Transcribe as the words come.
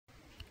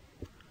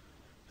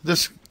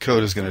This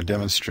code is going to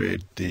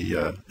demonstrate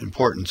the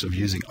importance of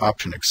using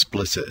Option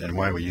Explicit and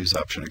why we use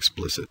Option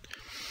Explicit.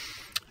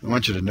 I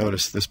want you to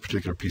notice this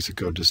particular piece of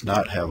code does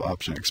not have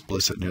Option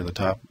Explicit near the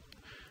top.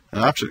 An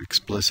Option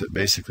Explicit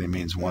basically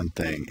means one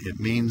thing. It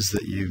means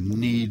that you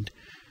need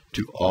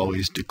to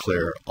always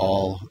declare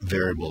all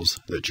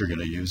variables that you're going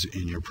to use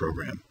in your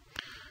program.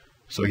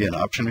 So again,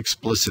 Option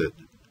Explicit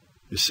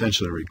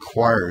essentially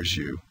requires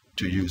you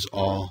to use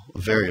all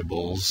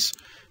variables,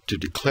 to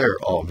declare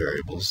all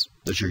variables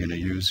that you're going to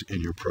use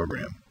in your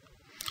program.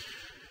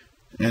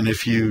 And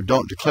if you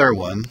don't declare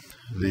one,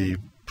 the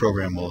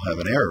program will have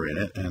an error in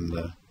it, and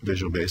the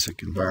Visual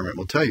Basic environment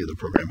will tell you the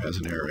program has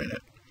an error in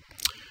it.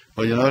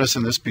 Well, you'll notice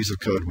in this piece of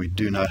code we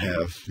do not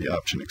have the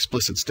Option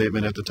Explicit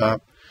statement at the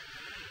top.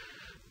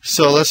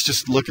 So let's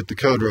just look at the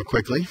code real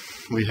quickly.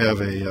 We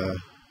have a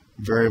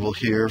variable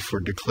here for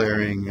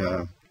declaring,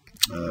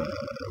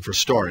 for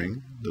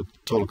storing the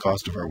total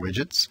cost of our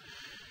widgets.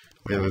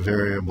 We have a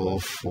variable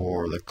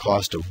for the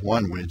cost of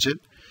one widget,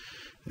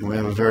 and we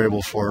have a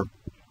variable for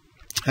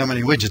how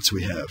many widgets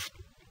we have.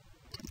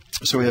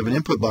 So we have an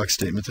input box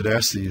statement that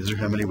asks the user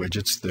how many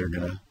widgets they're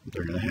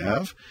gonna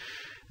have,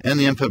 and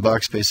the input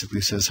box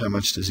basically says how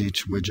much does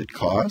each widget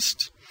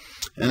cost.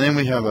 And then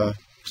we have a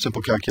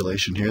simple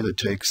calculation here that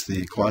takes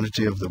the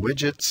quantity of the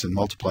widgets and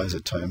multiplies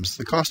it times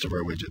the cost of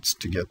our widgets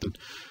to get the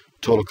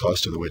total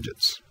cost of the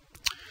widgets.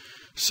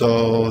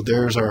 So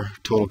there's our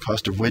total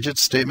cost of widgets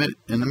statement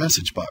in the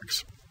message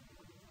box.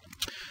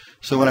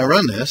 So when I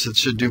run this, it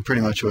should do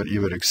pretty much what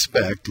you would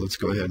expect. Let's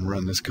go ahead and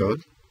run this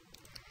code.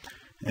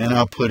 And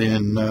I'll put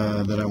in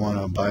that I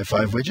want to buy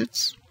 5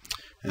 widgets.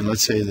 And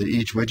let's say that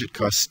each widget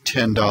costs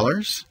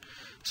 $10.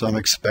 So I'm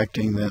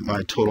expecting that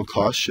my total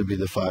cost should be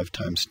the 5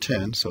 times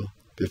 10, so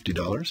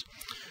 $50.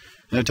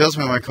 And it tells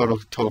me my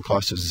total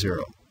cost is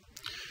 0.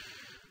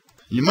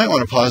 You might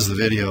want to pause the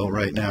video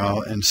right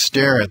now and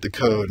stare at the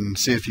code and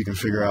see if you can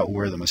figure out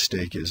where the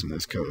mistake is in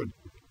this code.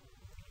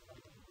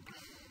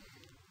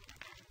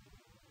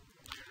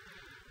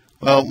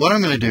 Well, what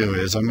I'm going to do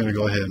is I'm going to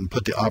go ahead and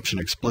put the Option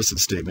Explicit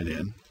statement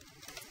in.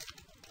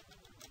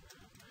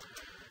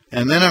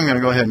 And then I'm going to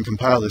go ahead and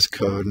compile this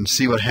code and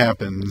see what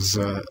happens.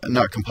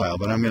 Not compile,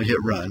 but I'm going to hit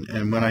run.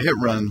 And when I hit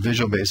run,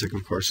 Visual Basic,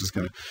 of course, is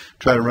going to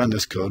try to run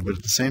this code, but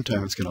at the same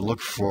time it's going to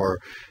look for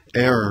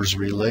errors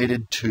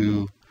related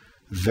to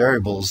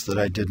variables that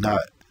I did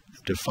not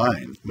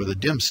define with a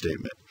dim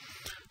statement.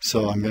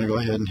 So I'm going to go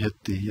ahead and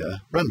hit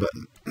the run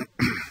button.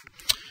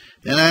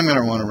 And I'm going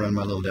to want to run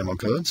my little demo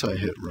code, so I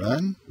hit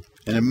run.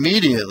 And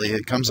immediately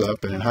it comes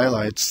up and it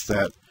highlights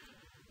that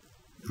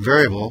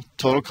variable,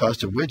 total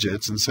cost of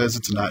widgets, and says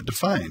it's not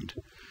defined.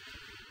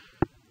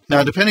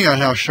 Now, depending on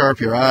how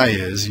sharp your eye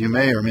is, you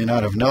may or may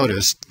not have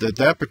noticed that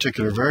that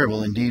particular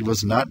variable indeed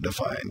was not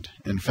defined.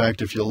 In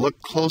fact, if you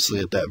look closely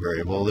at that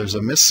variable, there's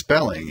a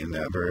misspelling in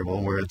that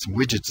variable where it's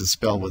widgets is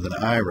spelled with an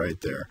I right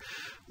there,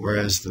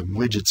 whereas the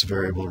widgets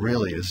variable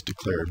really is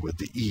declared with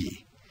the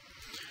E.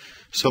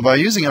 So by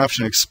using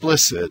Option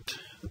Explicit,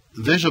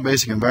 the Visual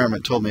Basic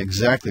environment told me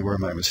exactly where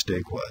my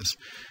mistake was.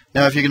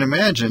 Now, if you can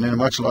imagine, in a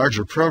much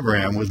larger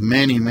program with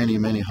many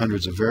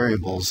hundreds of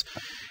variables,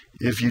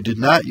 if you did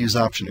not use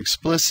Option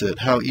Explicit,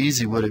 how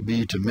easy would it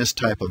be to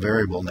mistype a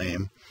variable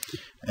name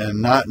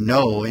and not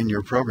know in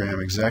your program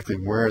exactly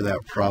where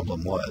that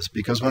problem was?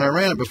 Because when I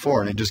ran it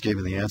before and it just gave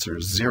me the answer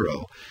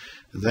 0,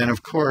 then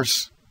of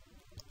course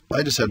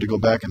I just had to go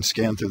back and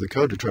scan through the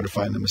code to try to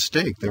find the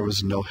mistake. There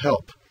was no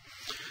help.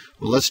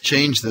 Well, let's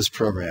change this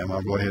program.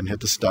 I'll go ahead and hit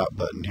the stop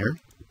button here.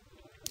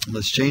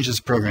 Let's change this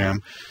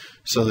program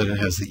so that it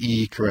has the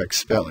E correct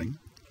spelling.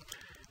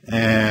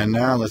 And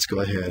now let's go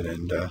ahead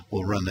and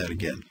we'll run that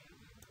again.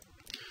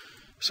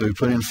 So we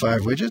put in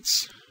 5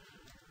 widgets.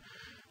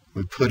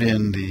 We put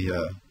in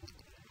the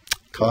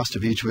cost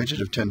of each widget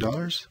of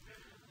 $10.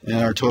 And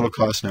our total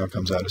cost now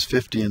comes out as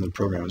 50, and the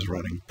program is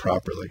running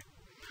properly.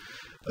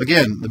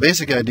 Again, the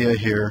basic idea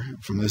here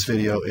from this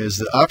video is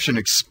that Option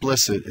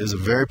Explicit is a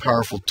very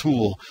powerful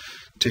tool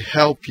to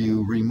help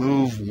you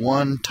remove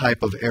one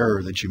type of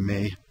error that you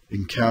may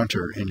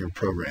encounter in your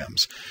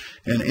programs.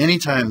 And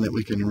anytime that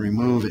we can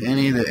remove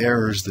any of the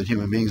errors that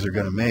human beings are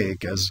going to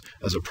make as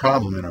a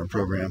problem in our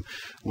program,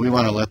 we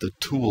want to let the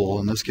tool,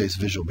 in this case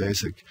Visual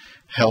Basic,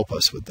 help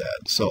us with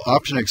that. So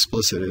Option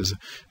Explicit is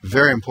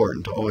very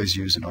important to always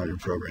use in all your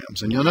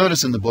programs. And you'll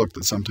notice in the book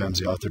that sometimes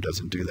the author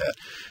doesn't do that,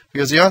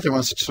 because the author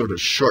wants to sort of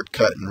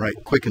shortcut and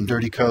write quick and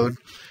dirty code.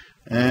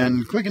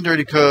 And quick and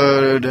dirty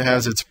code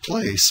has its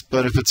place,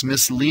 but if it's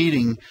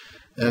misleading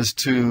as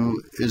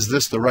to, is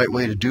this the right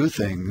way to do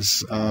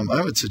things, I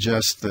would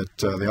suggest that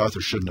the author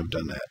shouldn't have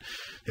done that.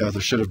 The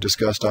author should have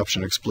discussed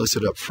Option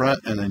Explicit up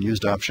front and then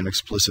used Option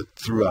Explicit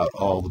throughout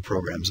all the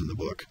programs in the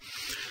book.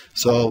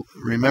 So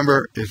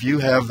remember, if you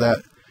have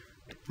that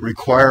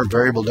require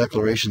variable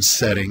declaration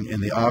setting in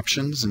the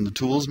options in the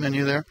tools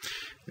menu there,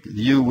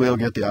 you will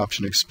get the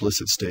Option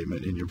Explicit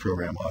statement in your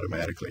program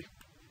automatically.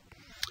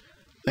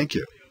 Thank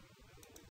you.